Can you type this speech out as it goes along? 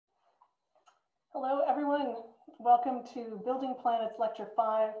Hello, everyone. Welcome to Building Planets Lecture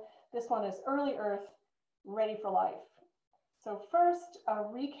 5. This one is Early Earth, Ready for Life. So first, a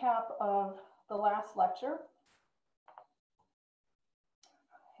recap of the last lecture.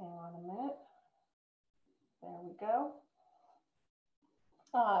 Hang on a minute. There we go.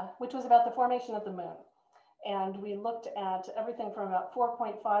 Which was about the formation of the moon. And we looked at everything from about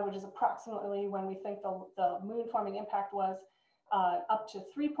 4.5, which is approximately when we think the moon forming impact was, up to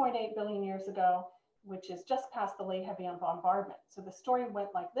 3.8 billion years ago, which is just past the late heavy bombardment. So the story went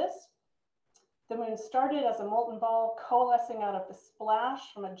like this. The moon started as a molten ball coalescing out of the splash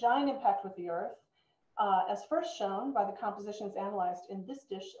from a giant impact with the Earth, as first shown by the compositions analyzed in this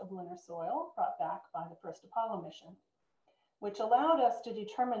dish of lunar soil brought back by the first Apollo mission, which allowed us to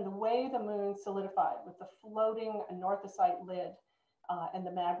determine the way the moon solidified with the floating anorthosite lid and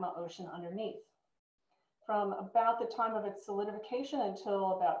the magma ocean underneath. From about the time of its solidification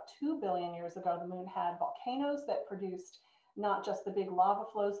until about 2 billion years ago, the moon had volcanoes that produced not just the big lava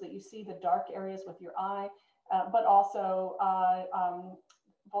flows that you see, the dark areas with your eye, but also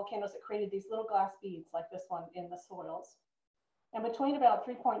volcanoes that created these little glass beads like this one in the soils. And between about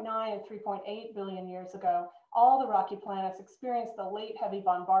 3.9 and 3.8 billion years ago, all the rocky planets experienced the late heavy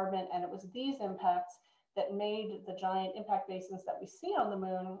bombardment, and it was these impacts that made the giant impact basins that we see on the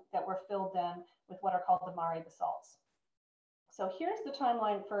moon that were filled then with what are called the mare basalts. So here's the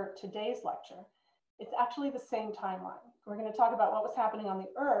timeline for today's lecture. It's actually the same timeline. We're going to talk about what was happening on the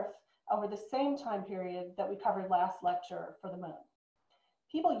Earth over the same time period that we covered last lecture for the moon.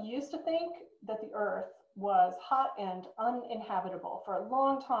 People used to think that the Earth was hot and uninhabitable for a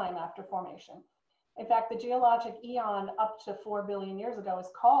long time after formation. In fact, the geologic eon up to 4 billion years ago is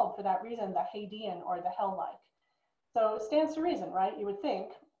called for that reason the Hadean, or the hell-like. So it stands to reason, right? You would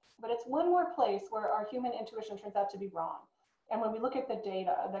think, but it's one more place where our human intuition turns out to be wrong. And when we look at the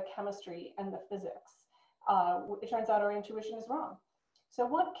data, the chemistry and the physics, it turns out our intuition is wrong. So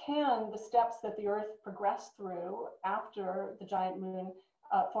what can the steps that the Earth progressed through after the giant moon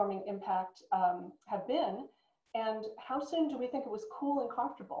forming impact have been? And how soon do we think it was cool and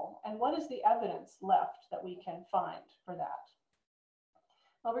comfortable? And what is the evidence left that we can find for that?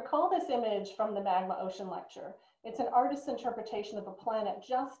 Well, recall this image from the Magma Ocean lecture. It's an artist's interpretation of a planet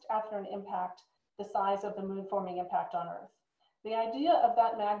just after an impact the size of the moon forming impact on Earth. The idea of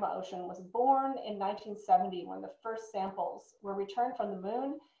that magma ocean was born in 1970 when the first samples were returned from the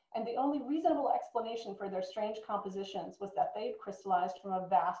moon, and the only reasonable explanation for their strange compositions was that they had crystallized from a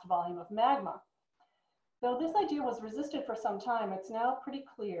vast volume of magma. Though this idea was resisted for some time, it's now pretty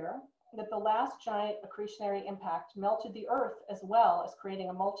clear that the last giant accretionary impact melted the Earth as well as creating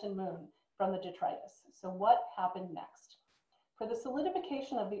a molten moon from the detritus. So what happened next? For the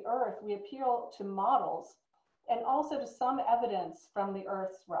solidification of the Earth, we appeal to models and also to some evidence from the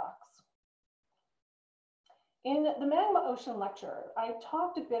Earth's rocks. In the Magma Ocean lecture, I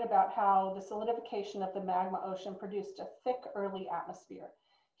talked a bit about how the solidification of the magma ocean produced a thick early atmosphere.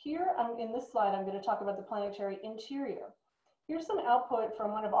 Here, in this slide, I'm going to talk about the planetary interior. Here's some output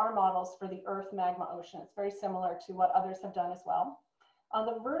from one of our models for the Earth magma ocean. It's very similar to what others have done as well. On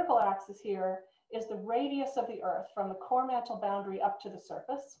the vertical axis here is the radius of the Earth from the core mantle boundary up to the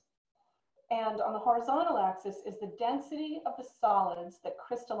surface. And on the horizontal axis is the density of the solids that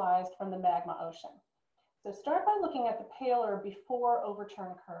crystallized from the magma ocean. So start by looking at the paler before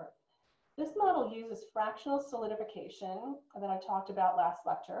overturn curve. This model uses fractional solidification that I talked about last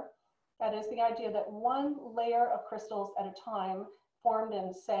lecture. That is the idea that one layer of crystals at a time formed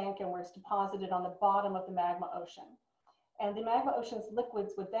and sank and was deposited on the bottom of the magma ocean. And the magma ocean's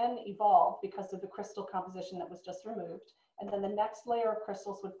liquids would then evolve because of the crystal composition that was just removed. And then the next layer of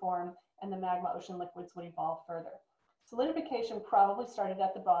crystals would form and the magma ocean liquids would evolve further. Solidification probably started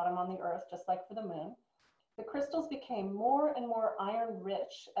at the bottom on the Earth, just like for the moon. The crystals became more and more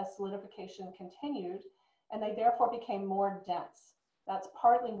iron-rich as solidification continued, and they therefore became more dense. That's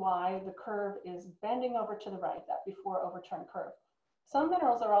partly why the curve is bending over to the right, that before overturn curve. Some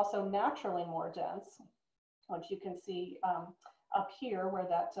minerals are also naturally more dense, which you can see up here where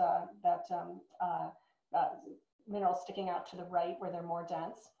mineral sticking out to the right where they're more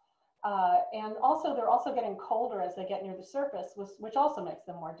dense. And also they're also getting colder as they get near the surface, which also makes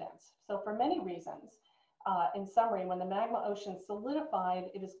them more dense. So for many reasons, in summary, when the magma ocean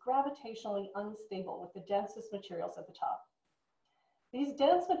solidified, it is gravitationally unstable with the densest materials at the top. These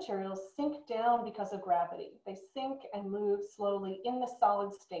dense materials sink down because of gravity. They sink and move slowly in the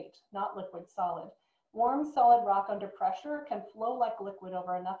solid state, not liquid, solid. Warm, solid rock under pressure can flow like liquid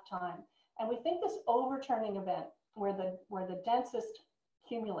over enough time. And we think this overturning event, where the densest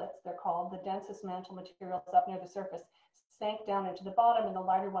cumulates, they're called, the densest mantle materials up near the surface, sank down into the bottom and the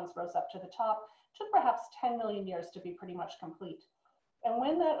lighter ones rose up to the top. It took perhaps 10 million years to be pretty much complete. And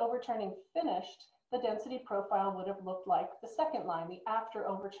when that overturning finished, the density profile would have looked like the second line, the after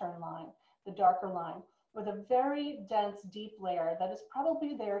overturn line, the darker line, with a very dense, deep layer that is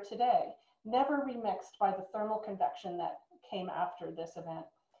probably there today, never remixed by the thermal convection that came after this event.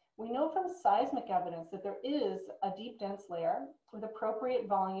 We know from seismic evidence that there is a deep, dense layer with appropriate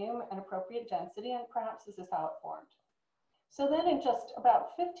volume and appropriate density, and perhaps this is how it formed. So then in just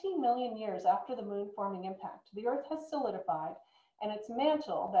about 15 million years after the moon forming impact, the Earth has solidified, and its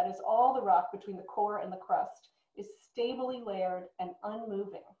mantle, that is all the rock between the core and the crust, is stably layered and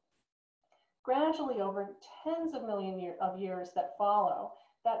unmoving. Gradually, over tens of millions of years that follow,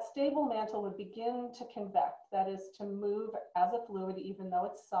 that stable mantle would begin to convect, that is to move as a fluid even though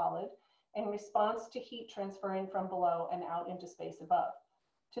it's solid, in response to heat transferring from below and out into space above.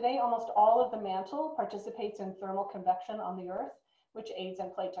 Today, almost all of the mantle participates in thermal convection on the Earth, which aids in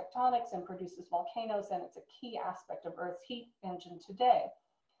plate tectonics and produces volcanoes, and it's a key aspect of Earth's heat engine today.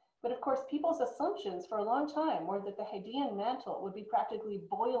 But of course, people's assumptions for a long time were that the Hadean mantle would be practically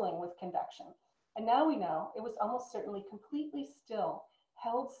boiling with convection. And now we know it was almost certainly completely still,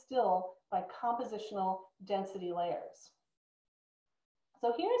 held still by compositional density layers.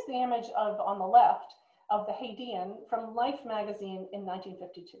 So here's the image of, on the left, of the Hadean from Life magazine in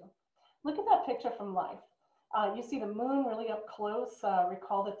 1952. Look at that picture from Life. You see the moon really up close.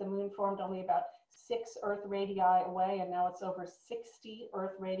 Recall that the moon formed only about 6 Earth radii away, and now it's over 60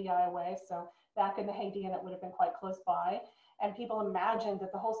 Earth radii away. So back in the Hadean, it would have been quite close by. And people imagined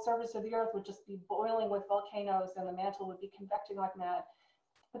that the whole surface of the Earth would just be boiling with volcanoes and the mantle would be convecting like mad.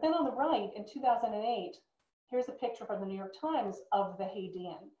 But then on the right, in 2008, here's a picture from the New York Times of the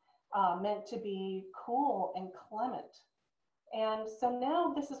Hadean, meant to be cool and clement. And so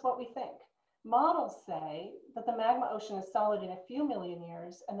now this is what we think. Models say that the magma ocean is solid in a few million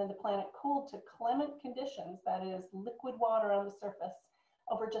years, and then the planet cooled to clement conditions, that is liquid water on the surface,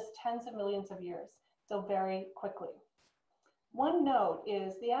 over just tens of millions of years, so very quickly. One note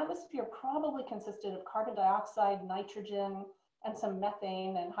is the atmosphere probably consisted of carbon dioxide, nitrogen, and some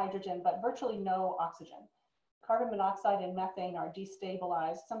methane and hydrogen, but virtually no oxygen. Carbon monoxide and methane are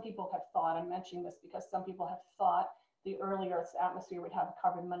destabilized. Some people have thought, I'm mentioning this because some people have thought the early Earth's atmosphere would have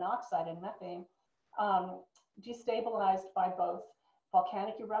carbon monoxide and methane, destabilized by both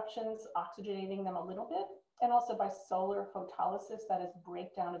volcanic eruptions, oxygenating them a little bit, and also by solar photolysis, that is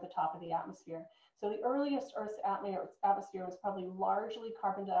breakdown at the top of the atmosphere. So the earliest Earth's atmosphere was probably largely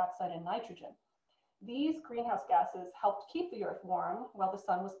carbon dioxide and nitrogen. These greenhouse gases helped keep the Earth warm while the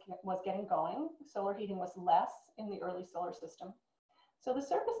sun was getting going. Solar heating was less in the early solar system. So the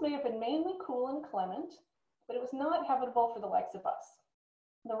surface may have been mainly cool and clement, but it was not habitable for the likes of us.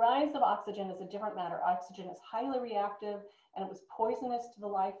 The rise of oxygen is a different matter. Oxygen is highly reactive, and it was poisonous to the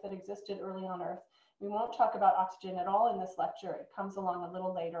life that existed early on Earth. We won't talk about oxygen at all in this lecture. It comes along a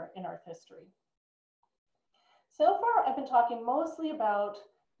little later in Earth history. So far, I've been talking mostly about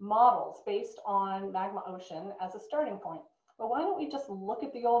models based on magma ocean as a starting point. But why don't we just look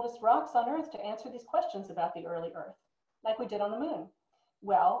at the oldest rocks on Earth to answer these questions about the early Earth, like we did on the moon?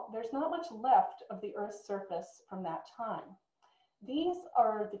 Well, there's not much left of the Earth's surface from that time. These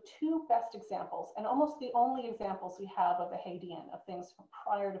are the two best examples, and almost the only examples we have of the Hadean, of things from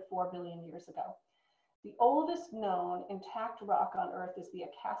prior to 4 billion years ago. The oldest known intact rock on Earth is the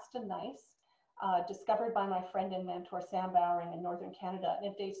Acasta gneiss, discovered by my friend and mentor Sam Bowering in northern Canada,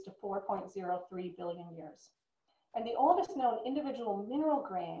 and it dates to 4.03 billion years. And the oldest known individual mineral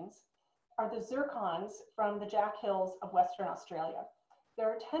grains are the zircons from the Jack Hills of Western Australia. There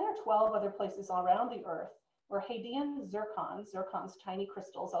are 10 or 12 other places around the Earth where Hadean zircons, tiny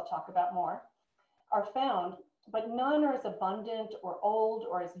crystals I'll talk about more, are found, but none are as abundant or old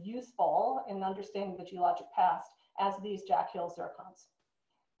or as useful in understanding the geologic past as these Jack Hill zircons.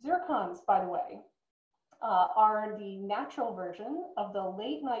 Zircons, by the way, are the natural version of the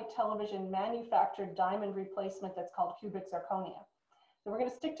late night television manufactured diamond replacement that's called cubic zirconia. So we're going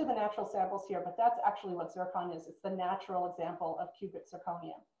to stick to the natural samples here, but that's actually what zircon is. It's the natural example of cubic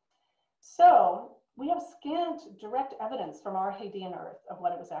zirconia. So we have scant direct evidence from our Hadean Earth of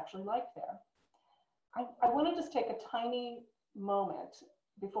what it was actually like there. I want to just take a tiny moment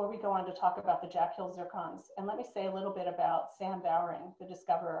before we go on to talk about the Jack Hill zircons, and let me say a little bit about Sam Bowering, the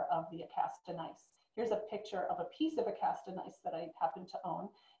discoverer of the Acasta gneiss. Here's a picture of a piece of Acasta gneiss that I happen to own,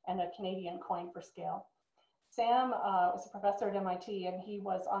 and a Canadian coin for scale. Sam was a professor at MIT, and he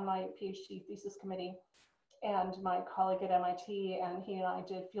was on my PhD thesis committee and my colleague at MIT, and he and I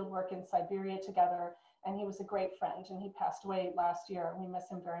did fieldwork in Siberia together, and he was a great friend, and he passed away last year. We miss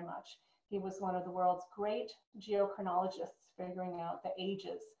him very much. He was one of the world's great geochronologists, figuring out the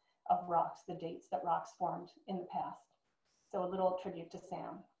ages of rocks, the dates that rocks formed in the past. So a little tribute to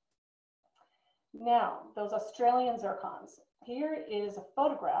Sam. Now, those Australian zircons. Here is a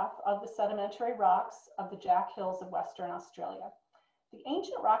photograph of the sedimentary rocks of the Jack Hills of Western Australia. The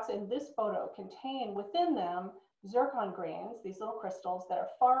ancient rocks in this photo contain within them zircon grains, these little crystals that are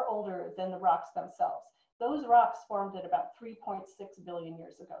far older than the rocks themselves. Those rocks formed at about 3.6 billion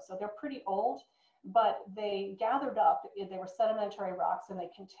years ago. So they're pretty old, but they gathered up, they were sedimentary rocks, and they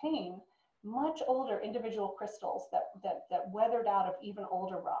contain much older individual crystals that weathered out of even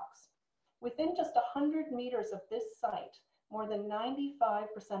older rocks. Within just 100 meters of this site, more than 95%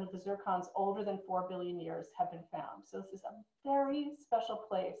 of the zircons older than 4 billion years have been found. So this is a very special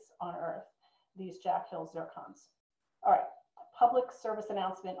place on Earth, these Jack Hill zircons. All right, public service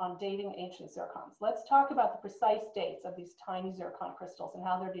announcement on dating ancient zircons. Let's talk about the precise dates of these tiny zircon crystals and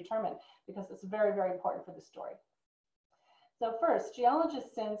how they're determined, because it's very, very important for the story. So first,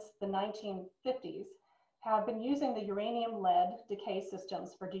 geologists since the 1950s have been using the uranium-lead decay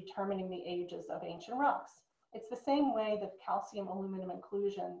systems for determining the ages of ancient rocks. It's the same way that calcium-aluminum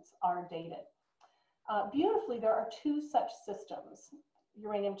inclusions are dated. Beautifully, there are two such systems.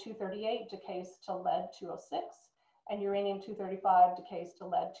 Uranium-238 decays to lead-206, and uranium-235 decays to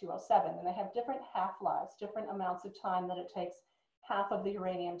lead-207. And they have different half-lives, different amounts of time that it takes half of the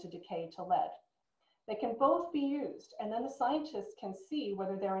uranium to decay to lead. They can both be used, and then the scientists can see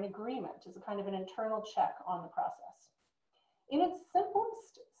whether they're in agreement as a kind of an internal check on the process. In its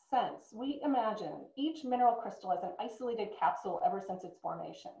simplest sense, we imagine each mineral crystal as an isolated capsule ever since its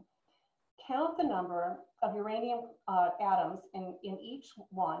formation. Count the number of uranium atoms in each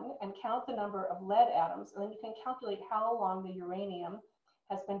one, and count the number of lead atoms, and then you can calculate how long the uranium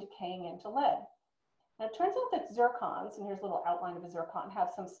has been decaying into lead. Now, it turns out that zircons, and here's a little outline of a zircon,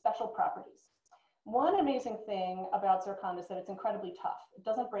 have some special properties. One amazing thing about zircon is that it's incredibly tough. It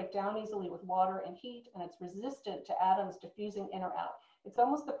doesn't break down easily with water and heat, and it's resistant to atoms diffusing in or out. It's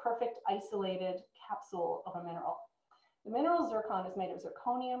almost the perfect isolated capsule of a mineral. The mineral zircon is made of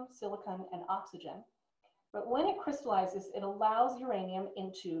zirconium, silicon, and oxygen. But when it crystallizes, it allows uranium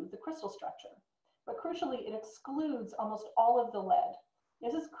into the crystal structure. But crucially, it excludes almost all of the lead.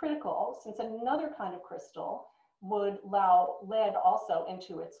 This is critical since another kind of crystal would allow lead also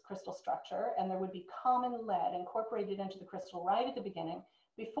into its crystal structure, and there would be common lead incorporated into the crystal right at the beginning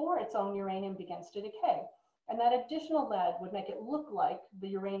before its own uranium begins to decay. And that additional lead would make it look like the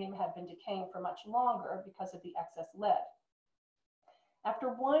uranium had been decaying for much longer because of the excess lead. After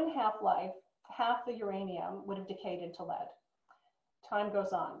one half-life, half the uranium would have decayed into lead. Time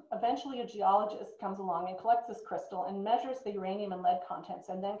goes on. Eventually, a geologist comes along and collects this crystal and measures the uranium and lead contents,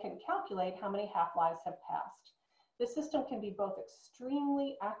 and then can calculate how many half-lives have passed. This system can be both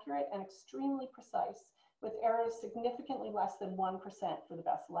extremely accurate and extremely precise, with errors significantly less than 1% for the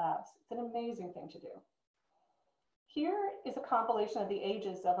best labs. It's an amazing thing to do. Here is a compilation of the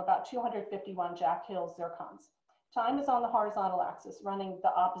ages of about 251 Jack Hill zircons. Time is on the horizontal axis, running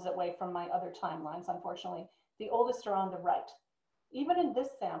the opposite way from my other timelines, unfortunately. The oldest are on the right. Even in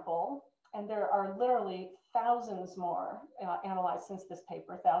this sample, and there are literally thousands more analyzed since this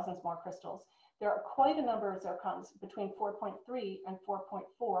paper, thousands more crystals, there are quite a number of zircons between 4.3 and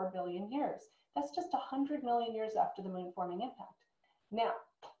 4.4 billion years. That's just 100 million years after the moon forming impact. Now,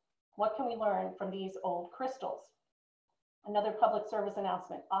 what can we learn from these old crystals? Another public service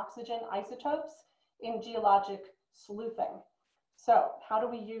announcement: oxygen isotopes in geologic sleuthing. So how do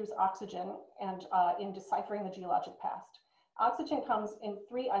we use oxygen and in deciphering the geologic past? Oxygen comes in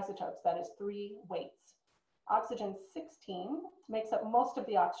 3 isotopes, that is 3 weights. Oxygen 16 makes up most of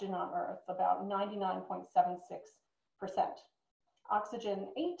the oxygen on Earth, about 99.76%. Oxygen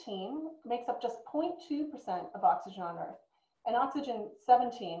 18 makes up just 0.2% of oxygen on Earth. And oxygen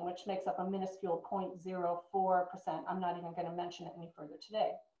 17, which makes up a minuscule 0.04%, I'm not even going to mention it any further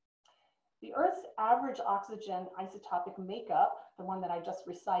today. The Earth's average oxygen isotopic makeup, the one that I just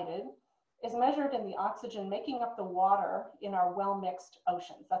recited, is measured in the oxygen making up the water in our well-mixed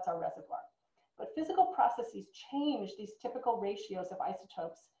oceans. That's our reservoir. But physical processes change these typical ratios of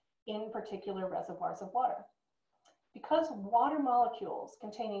isotopes in particular reservoirs of water. Because water molecules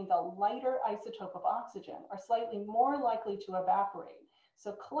containing the lighter isotope of oxygen are slightly more likely to evaporate,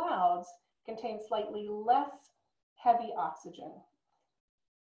 so clouds contain slightly less heavy oxygen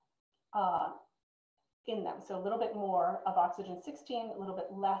in them. So a little bit more of oxygen 16, a little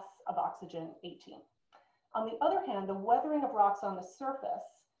bit less of oxygen 18. On the other hand, the weathering of rocks on the surface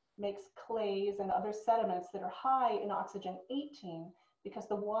makes clays and other sediments that are high in oxygen 18 because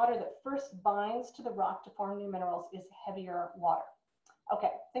the water that first binds to the rock to form new minerals is heavier water.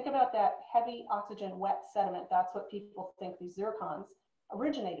 Okay, think about that heavy oxygen wet sediment. That's what people think these zircons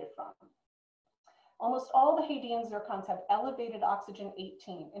originated from. Almost all the Hadean zircons have elevated oxygen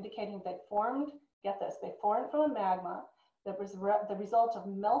 18, indicating they formed, get this, they formed from a magma that was the result of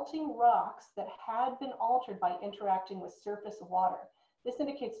melting rocks that had been altered by interacting with surface water. This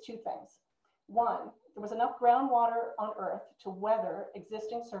indicates two things. One, there was enough groundwater on Earth to weather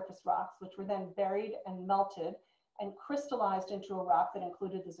existing surface rocks, which were then buried and melted and crystallized into a rock that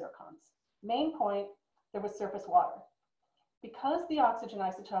included the zircons. Main point, there was surface water. Because the oxygen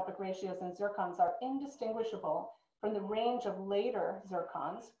isotopic ratios in zircons are indistinguishable from the range of later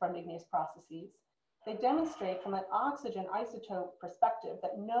zircons from igneous processes, they demonstrate from an oxygen isotope perspective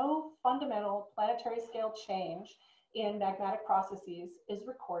that no fundamental planetary scale change in magmatic processes is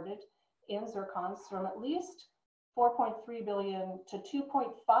recorded in zircons from at least 4.3 billion to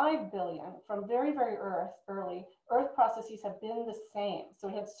 2.5 billion from very, very early. Earth processes have been the same. So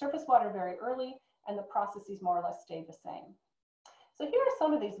we had surface water very early and the processes more or less stayed the same. So here are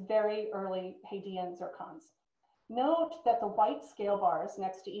some of these very early Hadean zircons. Note that the white scale bars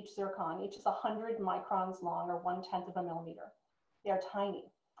next to each zircon, each is 100 microns long or 1/10 of a millimeter. They are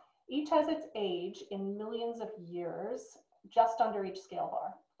tiny. Each has its age in millions of years just under each scale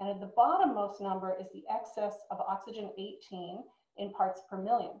bar. And at the bottommost number is the excess of oxygen 18 in parts per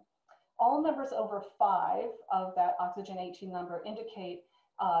million. All numbers over 5 of that oxygen 18 number indicate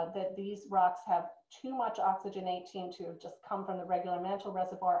that these rocks have too much oxygen 18 to just come from the regular mantle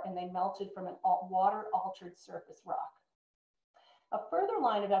reservoir, and they melted from a water-altered surface rock. A further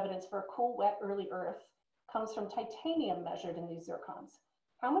line of evidence for a cool, wet, early Earth comes from titanium measured in these zircons.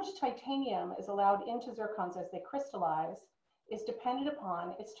 How much titanium is allowed into zircons as they crystallize is dependent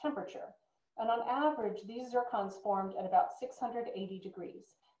upon its temperature. And on average, these zircons formed at about 680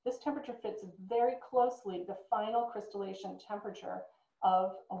 degrees. This temperature fits very closely the final crystallization temperature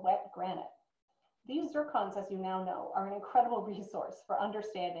of a wet granite. These zircons, as you now know, are an incredible resource for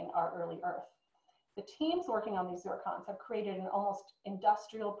understanding our early Earth. The teams working on these zircons have created an almost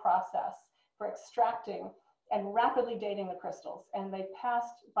industrial process for extracting and rapidly dating the crystals, and they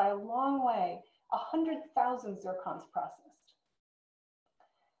passed by a long way 100,000 zircons processed.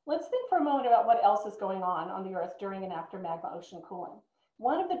 Let's think for a moment about what else is going on the Earth during and after magma ocean cooling.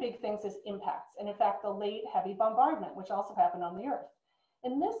 One of the big things is impacts, and in fact, the late heavy bombardment, which also happened on the Earth.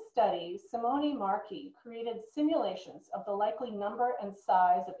 In this study, Simone Marchi created simulations of the likely number and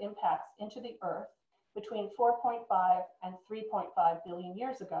size of impacts into the Earth between 4.5 and 3.5 billion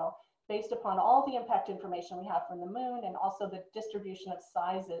years ago, based upon all the impact information we have from the moon and also the distribution of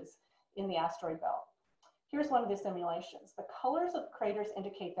sizes in the asteroid belt. Here's one of the simulations. The colors of craters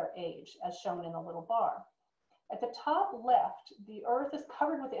indicate their age, as shown in the little bar. At the top left, the Earth is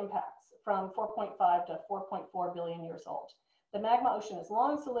covered with impacts from 4.5 to 4.4 billion years old. The magma ocean is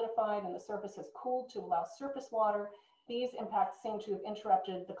long solidified and the surface has cooled to allow surface water. These impacts seem to have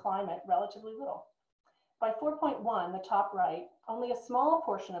interrupted the climate relatively little. By 4.1, the top right, only a small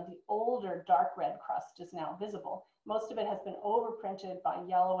portion of the older dark red crust is now visible. Most of it has been overprinted by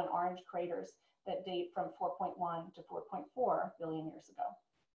yellow and orange craters that date from 4.1 to 4.4 billion years ago.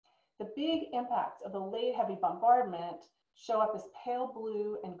 The big impacts of the late heavy bombardment show up as pale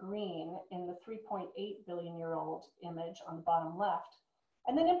blue and green in the 3.8 billion year old image on the bottom left.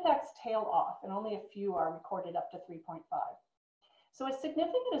 And then impacts tail off, and only a few are recorded up to 3.5. So as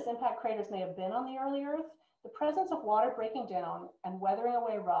significant as impact craters may have been on the early Earth, the presence of water breaking down and weathering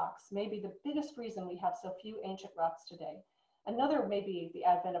away rocks may be the biggest reason we have so few ancient rocks today. Another may be the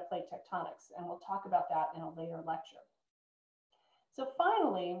advent of plate tectonics, and we'll talk about that in a later lecture. So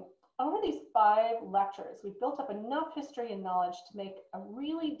finally, over these 5 lectures, we've built up enough history and knowledge to make a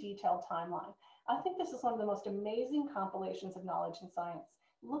really detailed timeline. I think this is one of the most amazing compilations of knowledge in science.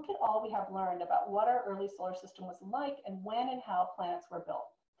 Look at all we have learned about what our early solar system was like and when and how planets were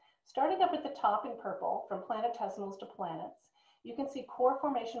built. Starting up at the top in purple, from planetesimals to planets, you can see core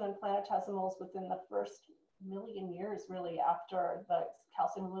formation and planetesimals within the first million years, really, after the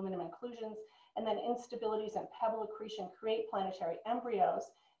calcium aluminum inclusions, and then instabilities and pebble accretion create planetary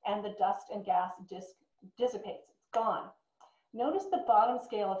embryos, and the dust and gas disk dissipates. It's gone. Notice the bottom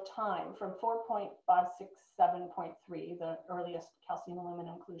scale of time from 4.567.3, the earliest calcium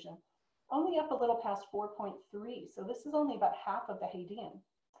aluminum inclusion, only up a little past 4.3. So this is only about half of the Hadean.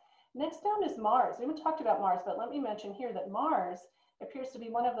 Next down is Mars. We haven't talked about Mars, but let me mention here that Mars appears to be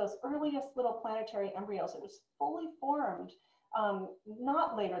one of those earliest little planetary embryos. It was fully formed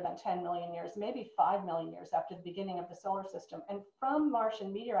not later than 10 million years, maybe 5 million years after the beginning of the solar system. And from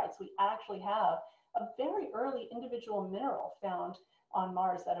Martian meteorites, we actually have a very early individual mineral found on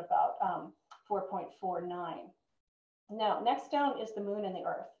Mars at about 4.49. Now, next down is the moon and the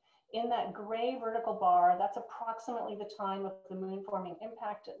Earth. In that gray vertical bar, that's approximately the time of the moon forming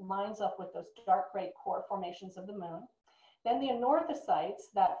impact. It lines up with those dark gray core formations of the moon. Then the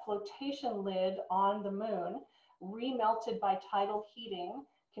anorthosites, that flotation lid on the moon, remelted by tidal heating,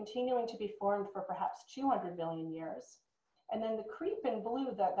 continuing to be formed for perhaps 200 billion years. And then the creep in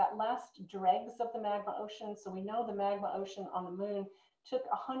blue, that last dregs of the magma ocean. So we know the magma ocean on the moon took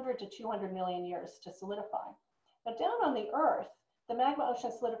 100 to 200 million years to solidify. Now down on the Earth, the magma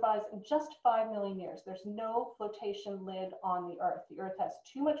ocean solidifies in just 5 million years. There's no flotation lid on the Earth. The Earth has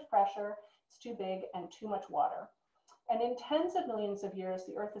too much pressure, it's too big, and too much water. And in tens of millions of years,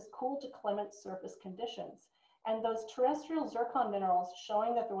 the Earth is cooled to clement surface conditions. And those terrestrial zircon minerals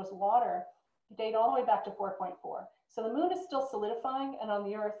showing that there was water date all the way back to 4.4. So the moon is still solidifying, and on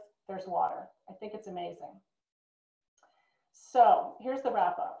the Earth, there's water. I think it's amazing. So here's the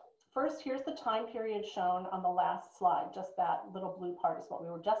wrap up. First, here's the time period shown on the last slide. Just that little blue part is what we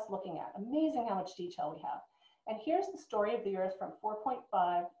were just looking at. Amazing how much detail we have. And here's the story of the Earth from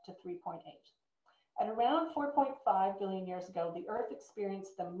 4.5 to 3.8. At around 4.5 billion years ago, the Earth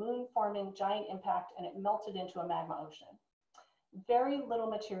experienced the moon-forming giant impact, and it melted into a magma ocean. Very little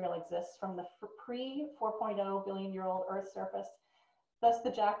material exists from the pre-4.0 billion-year-old Earth surface. Thus,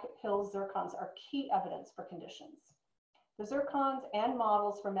 the Jack Hill zircons are key evidence for conditions. The zircons and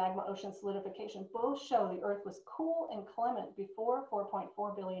models for magma ocean solidification both show the Earth was cool and clement before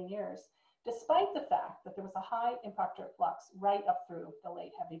 4.4 billion years, despite the fact that there was a high impactor flux right up through the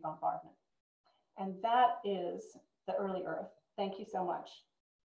late heavy bombardment. And that is the early Earth. Thank you so much.